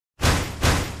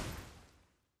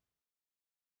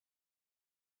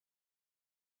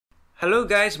Hello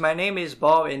guys, my name is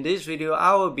Bob. In this video,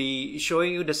 I will be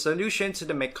showing you the solution to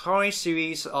the Maclaurin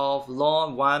series of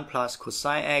ln 1 plus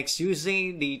cosine x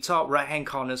using the top right hand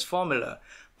corner's formula.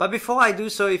 But before I do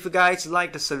so, if you guys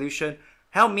like the solution,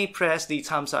 help me press the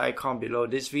thumbs up icon below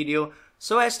this video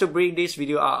so as to bring this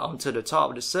video out onto the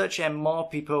top of the search and more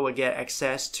people will get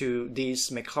access to this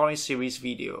Maclaurin series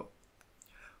video.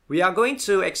 We are going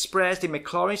to express the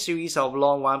Maclaurin series of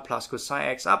ln 1 plus cosine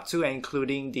x up to and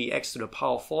including the x to the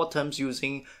power of 4 terms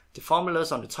using the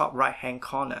formulas on the top right hand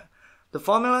corner. The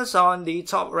formulas on the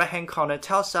top right hand corner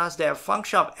tells us that a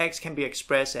function of x can be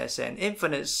expressed as an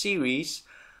infinite series.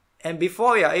 And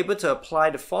before we are able to apply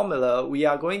the formula, we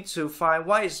are going to find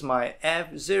what is my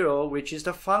f0, which is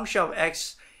the function of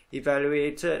x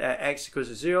evaluated at x equals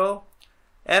to 0.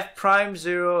 F prime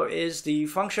 0 is the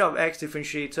function of x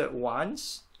differentiated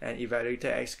once and evaluated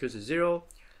at x equals to 0,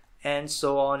 and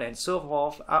so on and so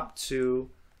forth up to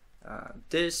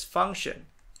this function,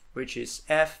 which is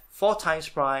f 4 times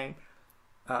prime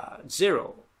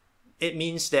 0. It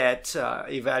means that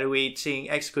evaluating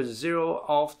x equals to 0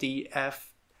 of the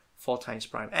f 4 times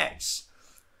prime x.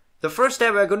 The first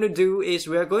step we're going to do is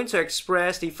we are going to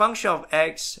express the function of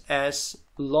x as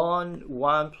ln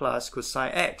 1 plus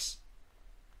cosine x.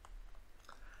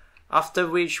 After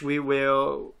which we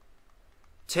will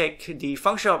take the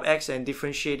function of x and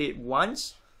differentiate it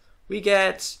once. We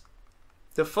get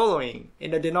the following.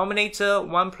 In the denominator,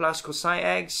 1 plus cosine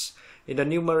x. In the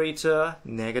numerator,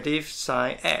 negative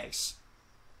sine x.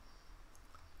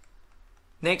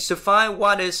 Next, to find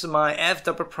what is my f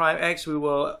double prime x, we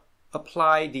will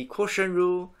apply the quotient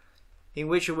rule, in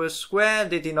which we will square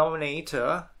the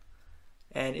denominator.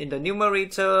 And in the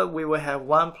numerator, we will have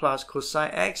 1 plus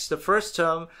cosine x. The first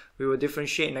term, we will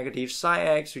differentiate negative sine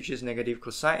x, which is negative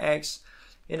cosine x.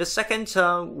 In the second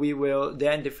term, we will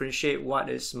then differentiate what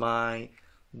is my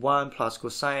 1 plus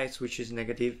cosine x, which is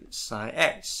negative sine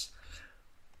x.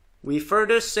 We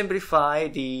further simplify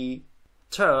the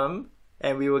term,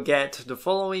 and we will get the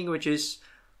following, which is,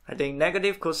 I think,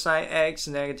 negative cosine x,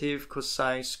 negative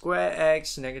cosine square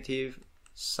x, negative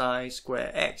sine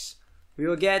square x. We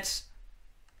will get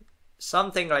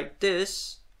something like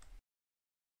this.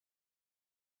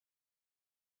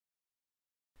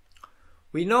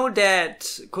 We know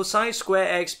that cosine square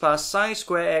x plus sine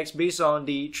square x, based on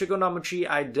the trigonometry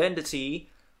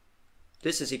identity,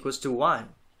 this is equals to 1.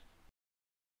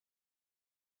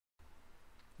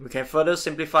 We can further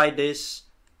simplify this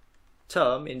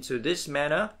term into this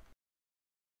manner.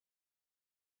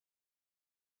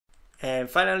 And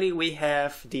finally, we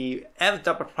have the f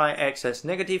double prime x as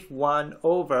negative 1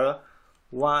 over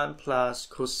 1 plus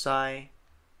cosine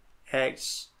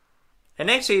x. And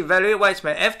next we evaluate what is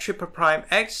my f triple prime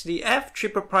x. The f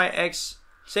triple prime x,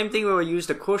 same thing, we will use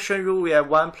the quotient rule. We have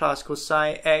 1 plus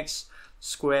cosine x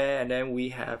square, and then we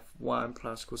have 1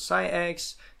 plus cosine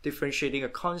x, differentiating a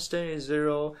constant is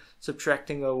 0,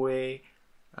 subtracting away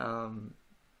 1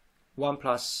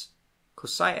 plus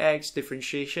cosine x,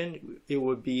 differentiation, it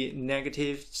would be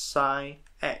negative sine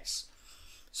x.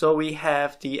 So we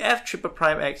have the f triple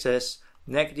prime x as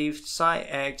negative sine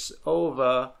x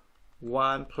over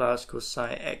 1 plus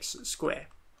cosine x squared.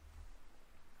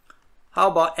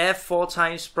 How about f 4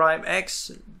 times prime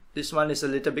x? This one is a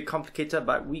little bit complicated,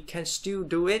 but we can still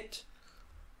do it.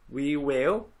 We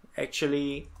will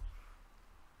actually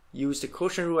use the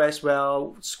quotient rule as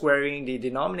well, squaring the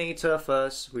denominator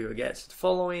first. We will get the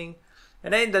following.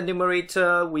 And then in the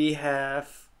numerator, we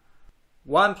have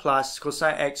 1 plus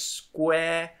cosine x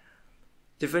squared.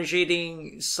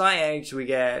 Differentiating sine x, we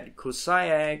get cosine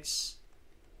x.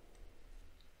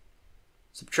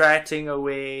 Subtracting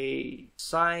away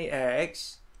sine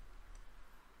x.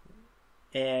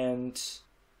 And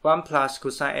 1 plus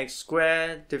cosine x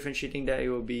squared. Differentiating that, it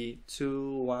will be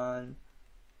 1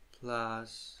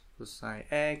 plus cosine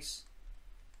x.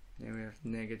 Then we have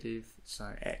negative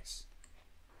sine x.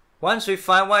 Once we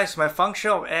find what is my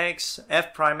function of x,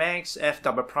 f prime x, f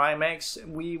double prime x,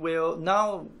 we will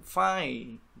now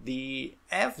find the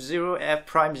f0, f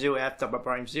prime 0, f double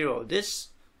prime 0, these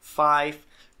 5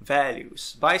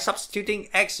 values. By substituting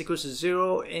x equals to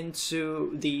 0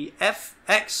 into the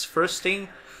fx first thing,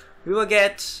 we will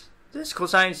get this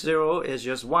cosine 0 is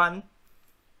just 1.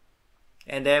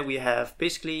 And then we have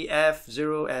basically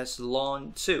f0 as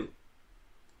ln 2.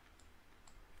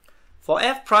 For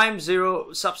f prime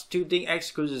 0, substituting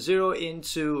x equals to 0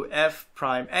 into f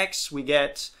prime x, we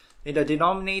get, in the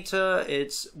denominator,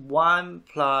 it's 1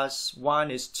 plus 1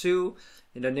 is 2.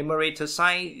 In the numerator,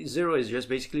 sine 0 is just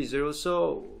basically 0.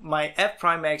 So my f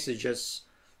prime x is just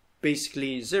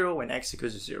basically 0 when x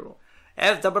equals to 0.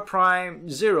 f double prime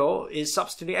 0 is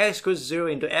substituting x equals 0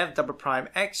 into f double prime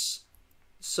x.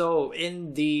 So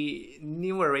in the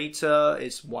numerator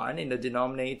is 1, in the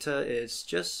denominator is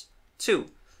just 2.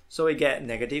 So we get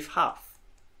negative half.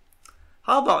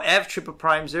 How about f triple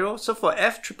prime 0? So for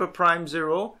f triple prime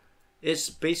 0, it's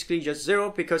basically just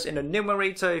 0 because in the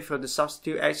numerator, if you have to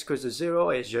substitute x equals to 0,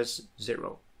 it's just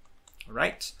 0.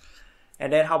 Alright?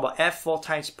 And then how about f4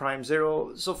 times prime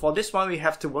 0? So for this one, we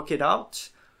have to work it out.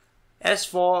 As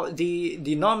for the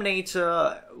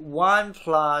denominator, 1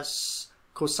 plus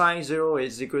cosine 0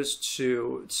 is equals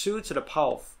to 2 to the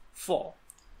power of 4.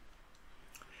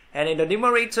 And in the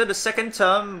numerator, the second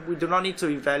term, we do not need to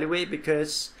evaluate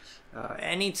because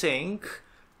anything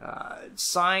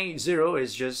sine 0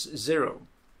 is just 0.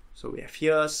 So we have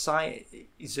here sine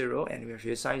 0 and we have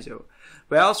here sine 0.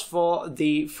 Whereas for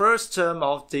the first term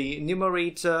of the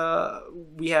numerator,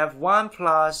 we have 1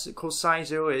 plus cosine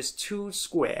 0 is 2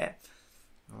 square.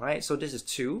 Alright, so this is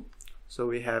 2. So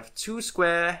we have 2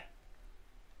 square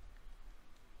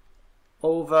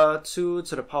over 2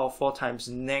 to the power of 4 times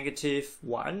negative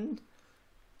 1.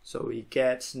 So we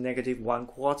get negative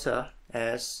 1/4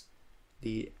 as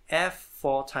the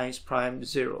f4 times prime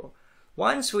 0.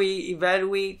 Once we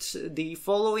evaluate the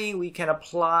following, we can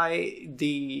apply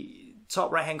the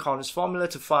top right hand corner's formula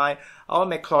to find our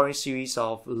Maclaurin series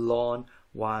of ln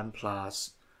 1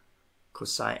 plus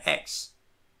cosine x.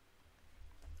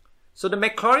 So the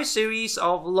Maclaurin series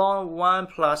of ln 1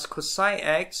 plus cosine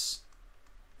x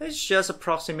is just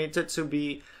approximated to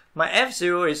be, my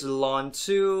f0 is ln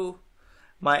 2,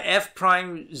 my f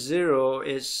prime 0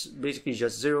 is basically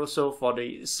just 0, so for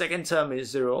the second term is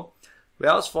 0.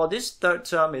 Whereas for this third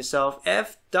term itself,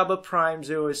 f double prime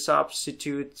 0 is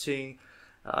substituting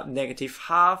negative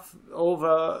half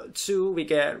over 2, we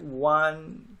get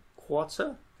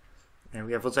 1/4. And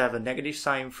we also have a negative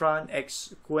sign in front,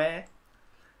 x squared.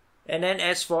 And then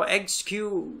as for x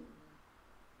cubed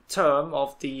term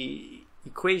of the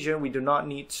equation, we do not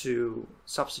need to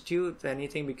substitute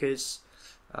anything because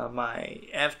my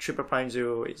f triple prime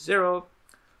 0 is 0.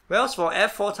 Whereas for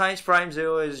f4 times prime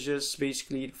 0 is just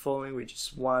basically the following, which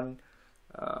is 1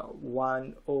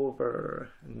 over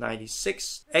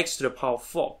 96 x to the power of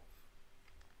 4.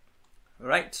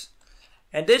 Alright.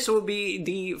 And this will be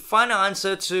the final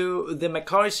answer to the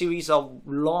Maclaurin series of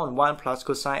ln 1 plus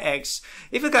cosine x.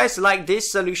 If you guys like this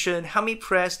solution, help me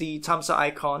press the thumbs up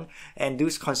icon and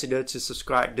do consider to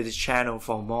subscribe to this channel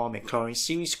for more Maclaurin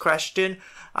series question.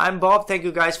 I'm Bob, thank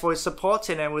you guys for your support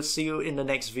and I will see you in the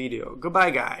next video.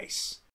 Goodbye guys.